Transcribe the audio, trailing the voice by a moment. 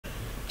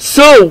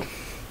So,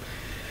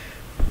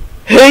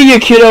 hey you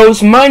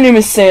kiddos, my name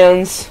is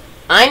Sans.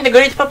 I'm the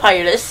great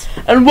Papyrus.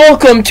 And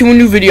welcome to a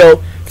new video.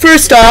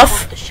 First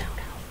off,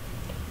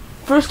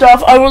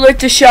 I would like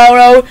to shout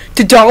out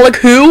to Dalek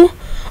Who.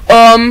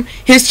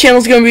 His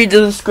channel's gonna be in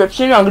the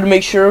description. I'm gonna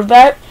make sure of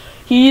that.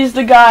 He's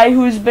the guy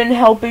who's been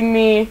helping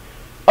me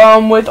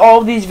with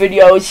all of these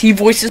videos. He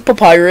voices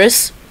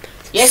Papyrus.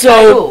 Yes,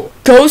 so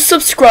go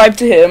subscribe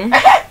to him.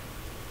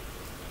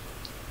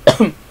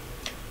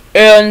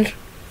 And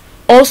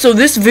also,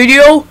 this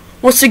video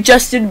was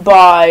suggested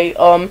by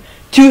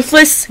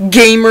Toothless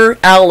Gamer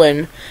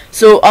Allen.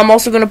 So I'm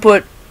also gonna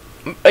put,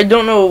 I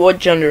don't know what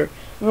gender.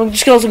 I'm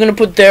just also gonna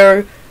put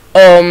their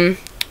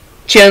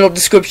channel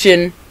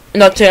description,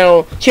 not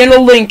channel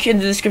link in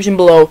the description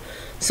below.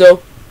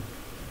 So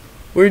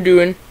we're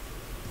doing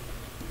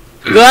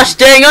gosh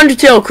dang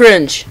Undertale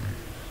cringe.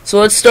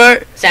 So let's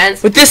start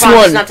with this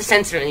one. Not to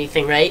censor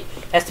anything, right?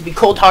 It has to be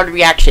cold hard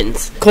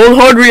reactions. Cold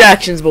hard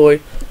reactions,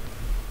 boy.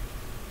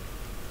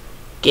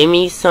 Give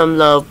me some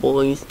love,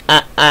 boys.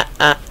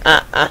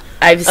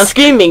 I'm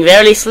screaming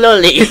very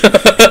slowly.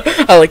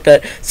 I like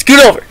that. Scoot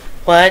over.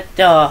 What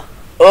the?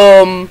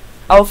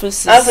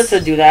 Alphys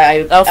would do that.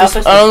 I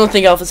don't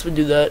think Alphys would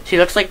do that. She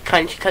looks like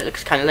kind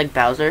of like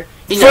Bowser.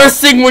 First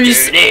thing when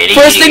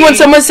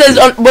someone says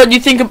what you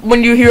think of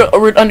when you hear a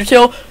word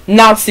Undertale,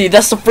 Nazi.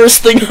 That's the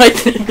first thing I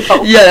think.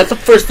 Oh. Yeah, that's the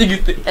first thing you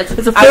think. That's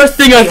the first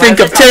thing I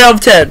think of. 10 out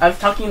of 10. I was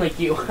talking like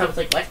you. I was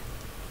like, what?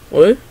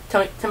 What?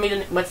 Tell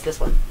me what's this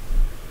one?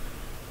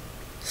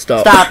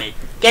 Stop it.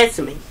 Get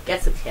some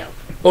help.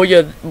 Oh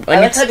yeah,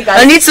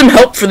 I need some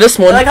help for this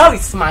one. I like how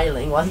he's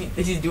smiling while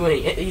he's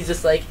doing it. He's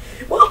just like,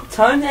 well,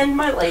 time to end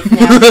my life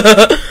now.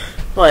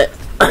 What?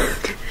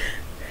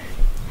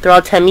 They're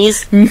all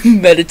Temmies?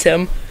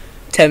 Metatem.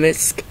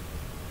 Temisk.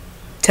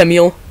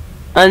 Temiel.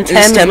 Untem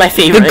is my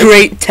favorite. The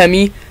great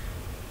Temmie.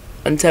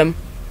 Untem.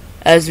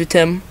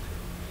 Azvitem.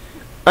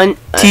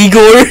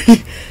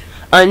 Tigor.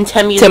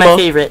 Untemmie is my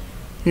favorite.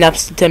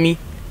 Napstemi.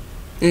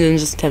 And then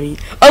just Temmie.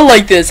 I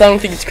like this. I don't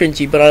think it's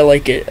cringy, but I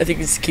like it. I think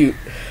it's cute.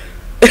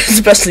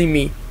 Especially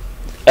me.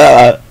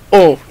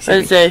 What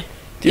did it say?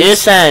 Dear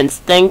Sans,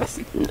 thanks.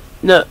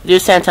 No, dear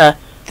Santa.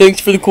 Thanks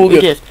for the cool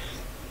gift.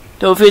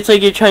 Don't feel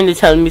like you're trying to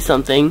tell me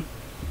something.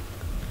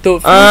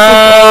 Don't feel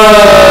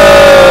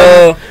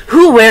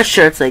who wears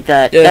shirts like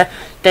that? Yeah.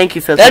 Thank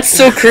you, Phil. That's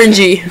so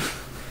cringy.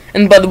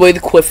 And by the way, the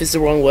quiff is the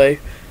wrong way.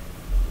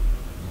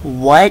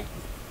 What?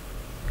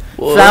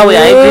 Flowey,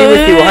 I agree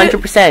with you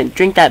 100%.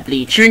 Drink that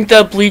bleach. Drink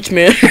that bleach,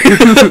 man.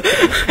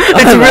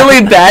 It's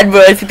really bad,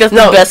 but I think that's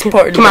the best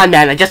part. Come on,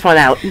 man. I just want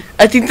out.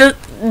 I think that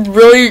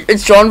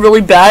it's drawn really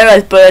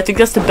bad, but I think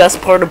that's the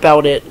best part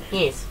about it.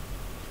 Yes.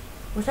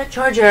 Where's that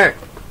charger?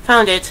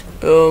 Found it.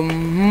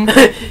 Don't.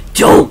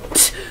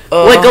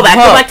 Wait, go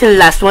back to the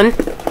last one.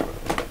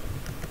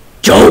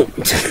 Don't.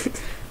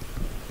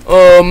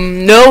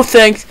 No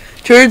thanks.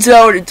 Turns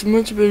out it's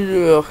much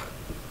better.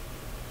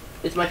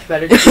 It's much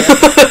better.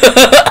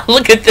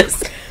 Look at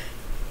this.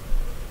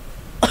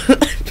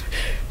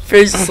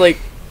 Face is like,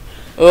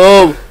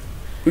 oh,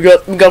 we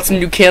got some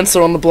new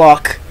cancer on the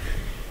block.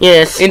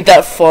 Yes. Ain't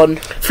that fun?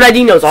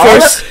 Freddy knows all.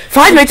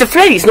 5 Nights at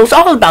Freddy's knows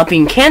all about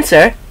being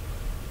cancer.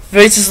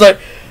 Face is like,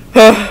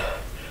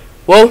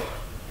 well,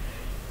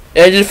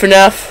 I did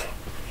FNAF.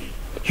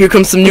 Here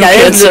comes some new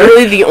cancer. That's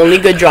literally the only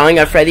good drawing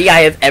of Freddy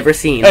I have ever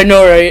seen. I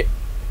know, right?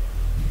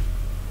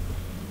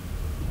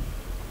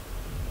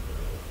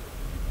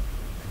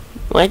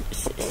 What?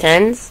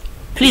 Sans?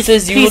 Please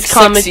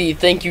comment. Sexy.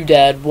 Thank you,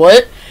 Dad.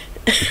 What?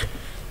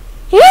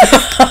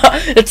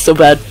 It's so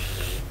bad.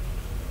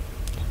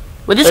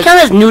 Would this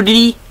count as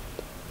nudity?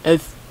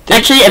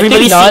 Actually,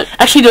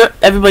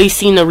 everybody's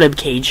seen the rib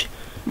cage.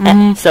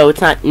 So it's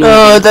not nudity.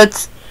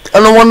 I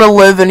don't want to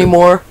live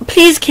anymore.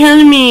 Please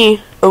kill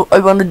me. Oh, I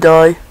want to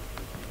die.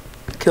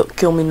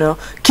 Kill me now.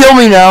 Kill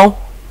me now.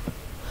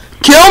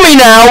 Kill me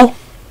now.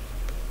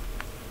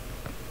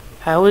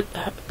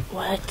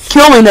 What?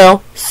 Kill me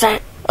now.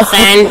 Sans.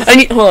 I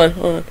need. Hold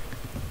on.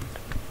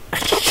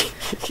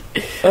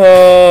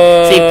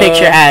 Save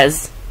picture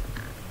as.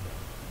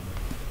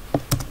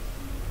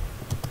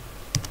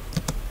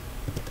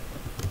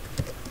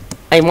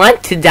 I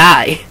want to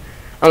die.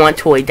 I want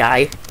to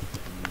die.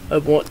 I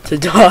want to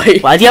die.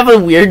 Why do you have a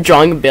weird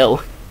drawing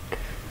bill?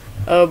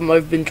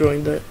 I've been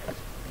drawing that.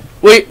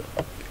 Wait.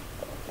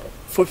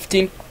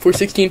 415,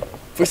 416,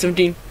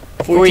 417,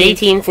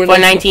 418,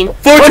 419,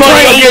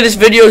 420. Okay, this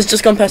video has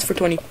just gone past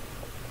 420.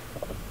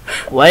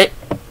 What?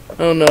 I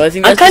don't know. I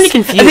think that's I'm kind of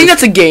confused. I think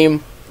that's a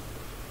game.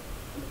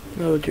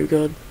 Oh dear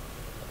God.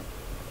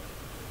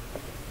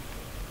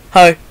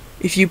 Hi.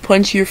 If you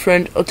punch your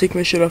friend, I'll take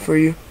my shirt off for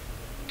you.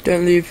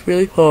 Don't leave.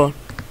 Really? Hold on.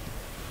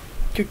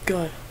 Dear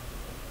God.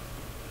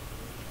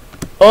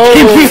 Oh.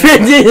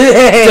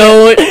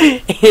 Don't.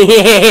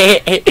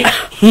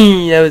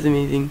 That was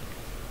amazing.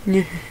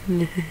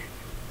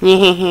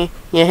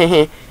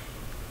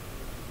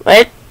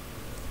 What?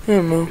 I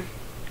don't know.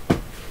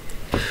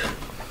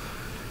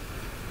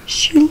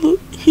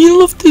 He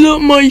lifted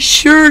up my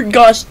shirt,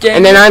 gosh dang.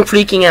 And then I'm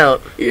freaking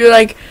out. You're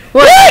like,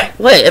 What?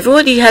 Wait,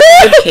 everybody has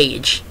a rib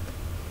cage.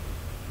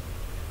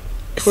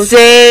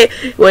 Say,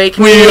 wake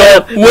me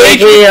up,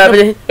 wake me up.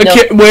 No,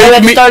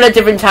 wake me. Start at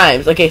different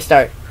times. Okay,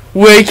 start.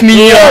 Wake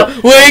me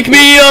up, wake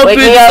me up, wake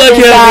it's me up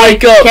I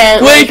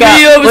can't wake up. Wake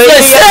me up, it's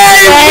like,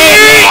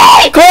 save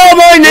me! Call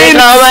my name,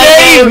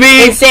 save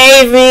me!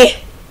 Save me!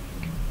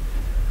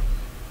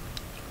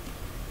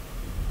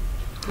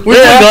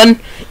 Where's the gun?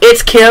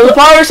 It's kill.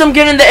 Papyrus, I'm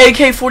getting the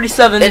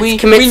AK-47.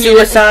 It's commit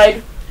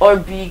suicide or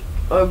be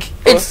or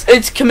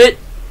it's commit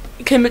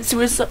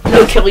suicide.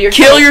 No, kill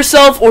yourself. Kill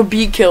yourself or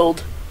be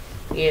killed.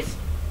 Yes.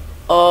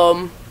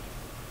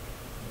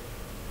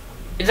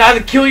 It's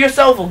either kill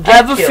yourself or get killed. I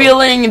have a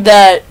feeling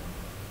that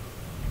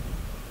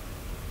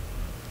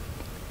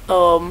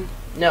no.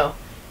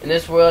 In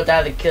this world, it's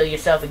either kill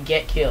yourself and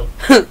get killed.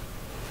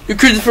 You're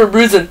cruising for a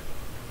bruising.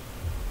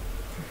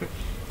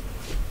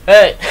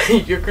 Hey,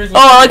 you're cruising. Oh,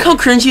 I like how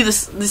cringy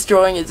this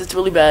drawing is. It's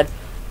really bad.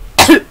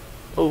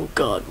 Oh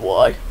God,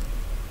 why?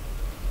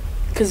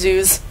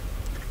 Kazoos.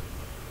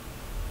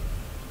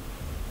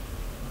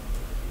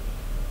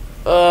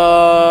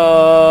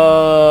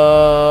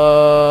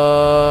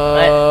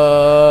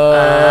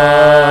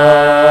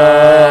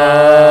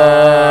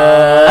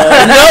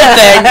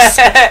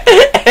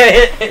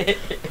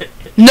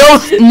 No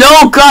thanks.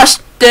 No gosh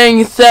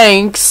dang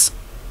thanks.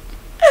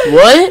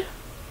 What?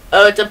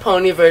 Oh, it's a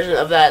pony version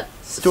of that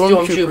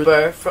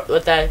Stormtrooper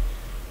with that.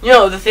 You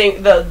know the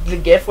thing, the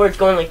gif where it's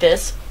going like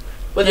this,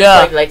 with this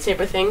like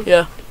lightsaber thing.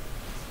 Yeah.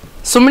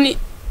 So many.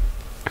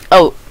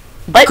 Oh,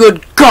 but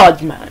good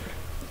God, man.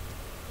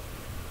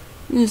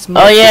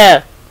 Oh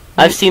yeah,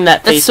 I've seen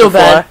that face before.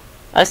 Bad.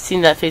 I've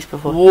seen that face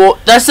before. Whoa,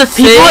 that's the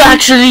thing. People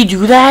actually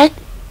do that.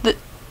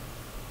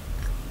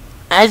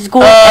 As go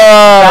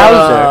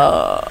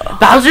Bowser.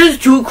 Bowser's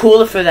too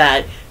cool for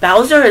that.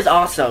 Bowser is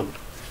awesome.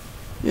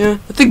 Yeah,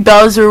 I think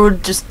Bowser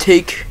would just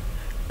take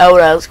out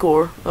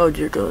Asgore. Oh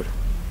dear God.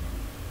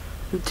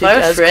 He would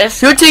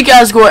take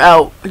Asgore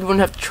out. He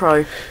wouldn't have to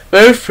try.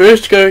 I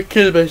first gotta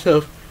kill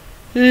myself.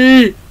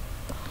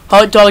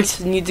 Hot dogs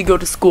need to go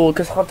to school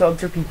because hot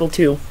dogs are people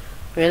too.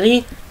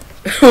 Really?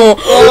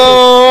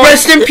 Oh.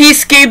 Rest in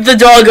peace, Gabe the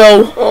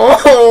doggo.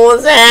 Oh,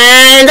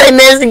 sad. I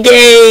miss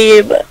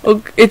Gabe.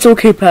 Oh, it's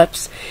okay,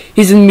 Peps.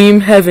 He's in meme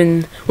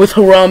heaven with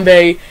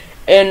Harambe,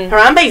 and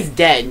Harambe's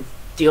dead.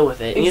 Deal with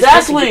it.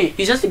 Exactly.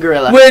 He's just a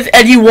gorilla. With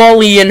Eddie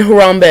Wally and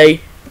Harambe.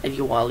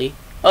 Eddie Wally.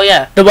 Oh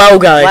yeah. The WoW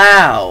guy.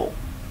 Wow.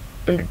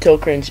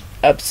 Undertale cringe.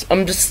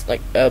 I'm just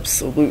like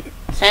absolute.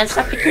 Sam,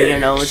 stop picking your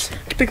nose. I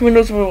can pick my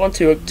nose if I want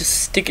to. I can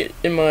just stick it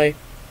in my.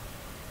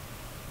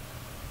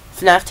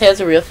 FNAF Tail's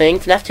a real thing.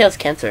 FNAF Tail's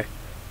cancer.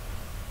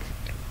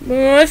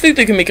 I think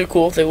they can make it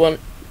cool if they want.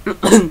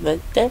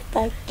 What the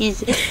fuck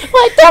is it?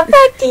 What the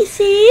fuck this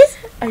is?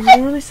 I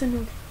didn't really say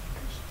no.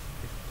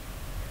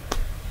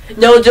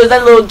 No, just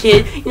that little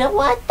kid. You know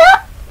what the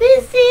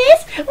this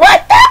is?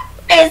 What the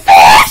this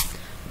is?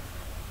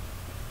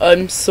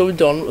 I'm so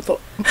done with it.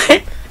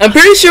 I'm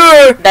pretty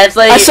sure that's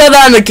like I saw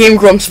that in the Game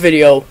Grumps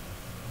video.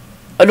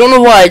 I don't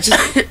know why. Just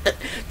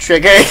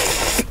trigger.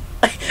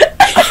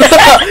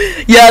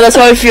 Yeah, that's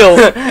how I feel.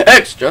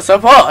 Extra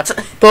support.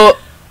 But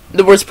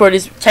the worst part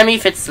is Temmie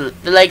fits the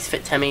legs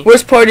fit Temmie.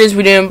 Worst part is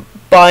we didn't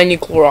buy any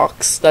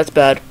Clorox. That's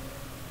bad.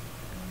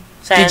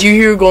 Sam? Did you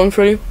hear Golden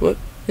Freddy? What?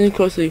 Listen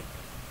closely.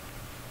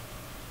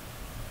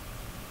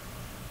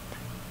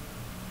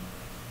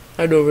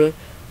 I don't really.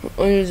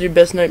 What is your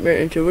best nightmare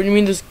into? What do you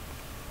mean this?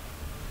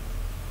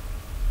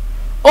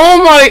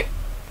 Oh my!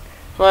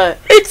 What?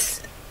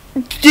 It's.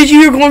 Did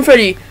you hear Golden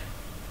Freddy?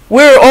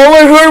 Where all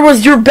I heard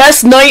was your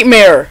best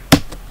nightmare.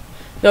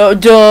 No,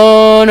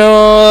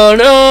 no.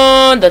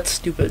 That's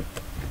stupid.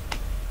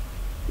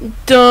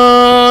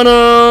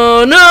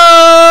 No.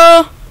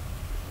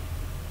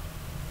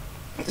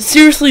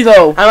 Seriously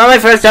though. I'm on my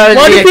first time.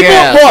 Why do people?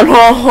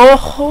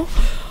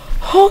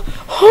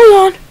 Hold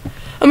on.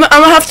 I'm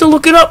gonna have to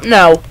look it up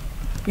now.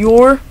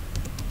 Your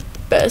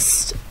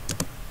best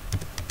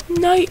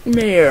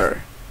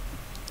nightmare.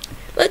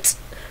 Let's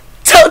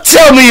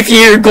tell me if you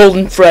hear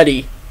Golden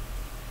Freddy.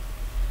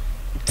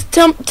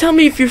 Tell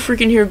me if you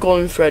freaking hear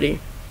Golden Freddy.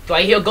 Do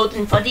I hear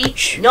Golden Freddy?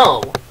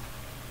 No.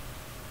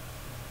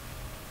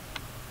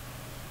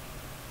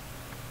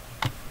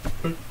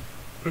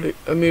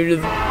 I muted.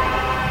 Do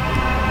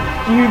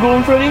you hear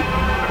Golden Freddy?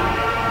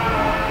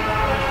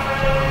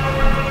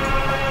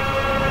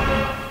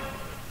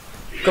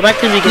 Go back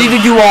to the beginning.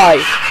 Neither do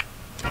I.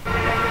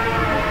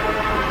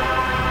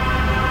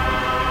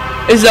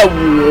 Is that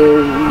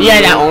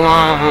yeah, that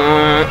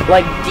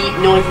like deep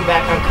noise in the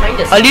background, kind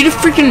of. I need to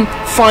freaking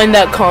find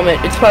that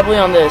comment. It's probably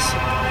on this.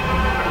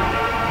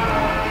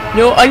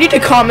 No, I need to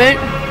comment.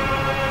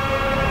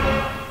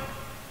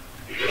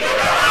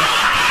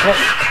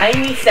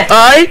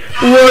 I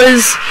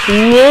was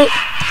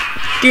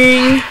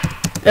looking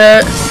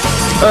at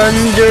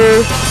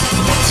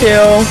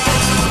Undertale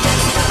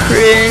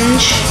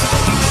cringe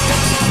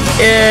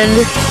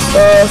and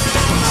a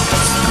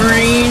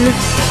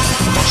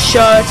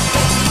screenshot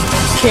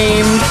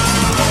came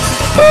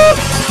up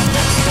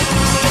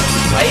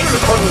why are you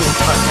recording this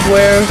podcast?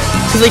 Where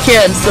Because I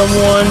can.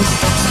 Someone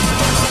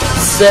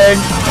said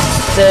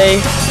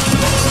they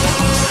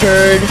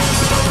heard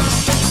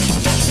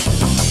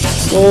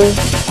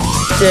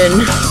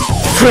Golden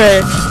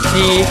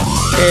Freddy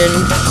in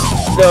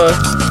the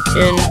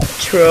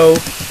intro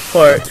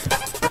part.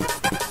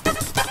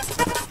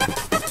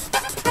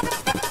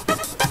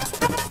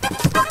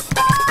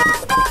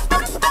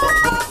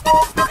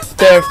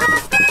 There.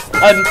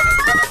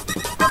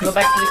 Go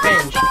back to the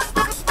cringe.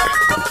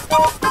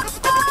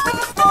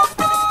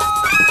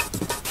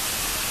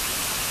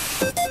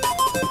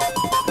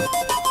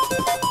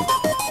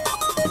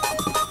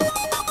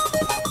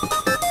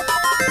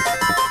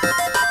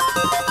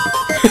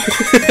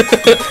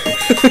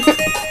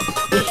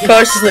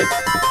 Cautiously.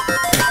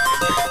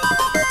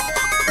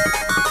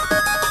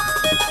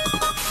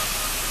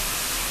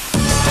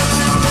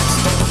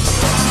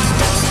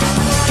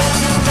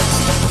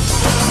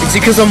 Is it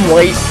because I'm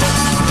white?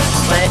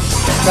 What?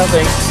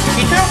 Nothing. Can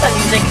you turn off that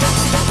music?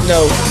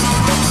 No.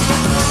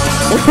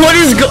 What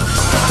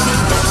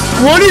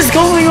is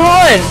going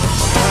on?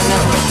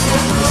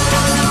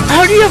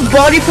 How do you have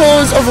body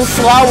pose of a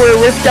flower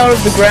ripped out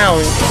of the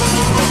ground?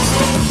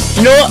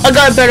 You know what? I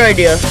got a better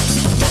idea.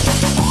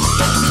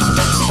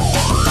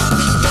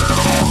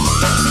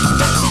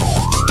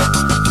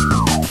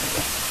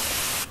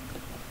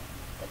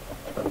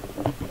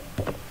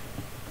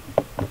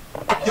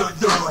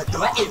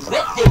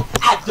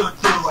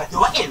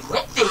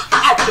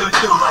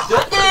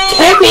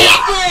 Timmy!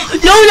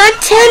 No, not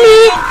Timmy!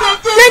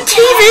 Not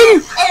Steven!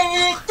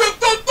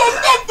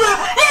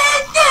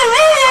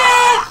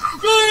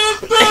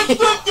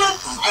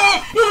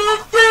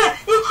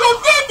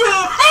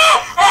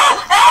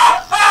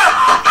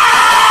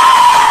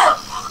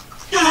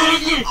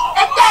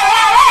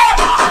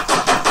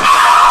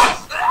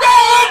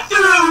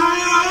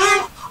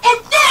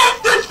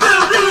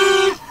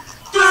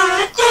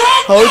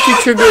 How would you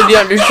trigger the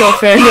Undertale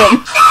fandom?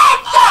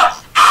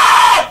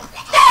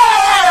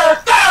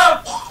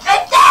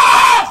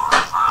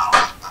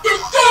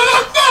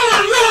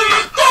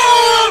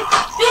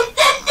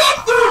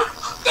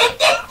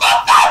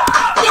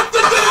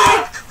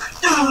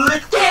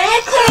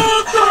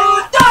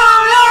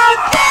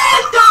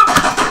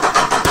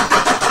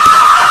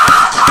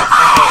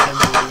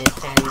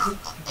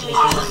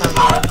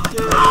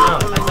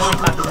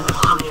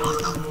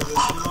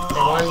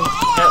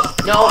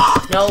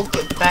 No,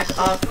 get back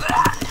off.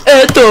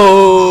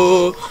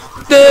 Eto,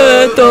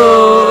 Here,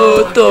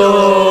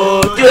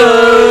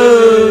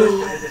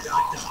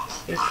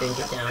 bring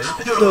it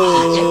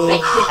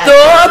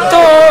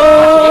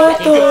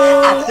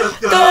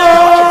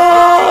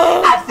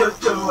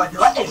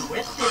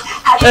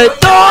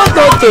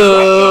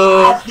down.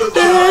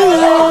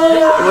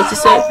 What's he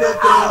say?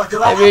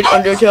 I read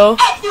Undertale.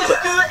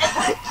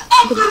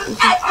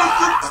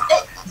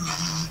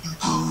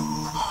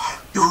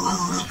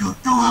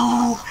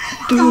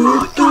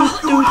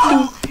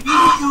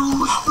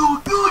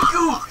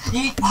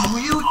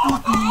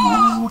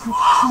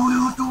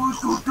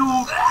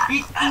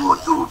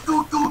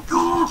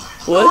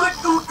 What?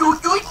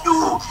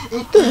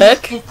 The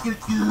heck? Is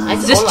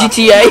this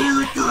GTA?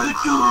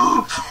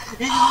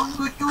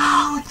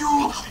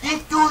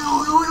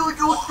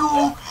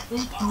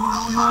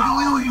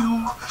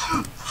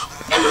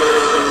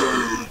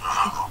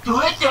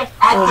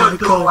 Oh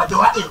my god.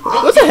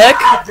 What the heck?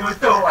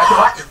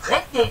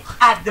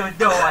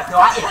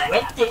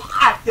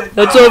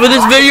 That's all for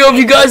this video. If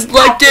you guys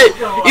liked it,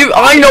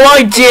 I know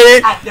I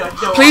did it.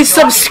 Please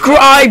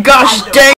subscribe. Gosh dang.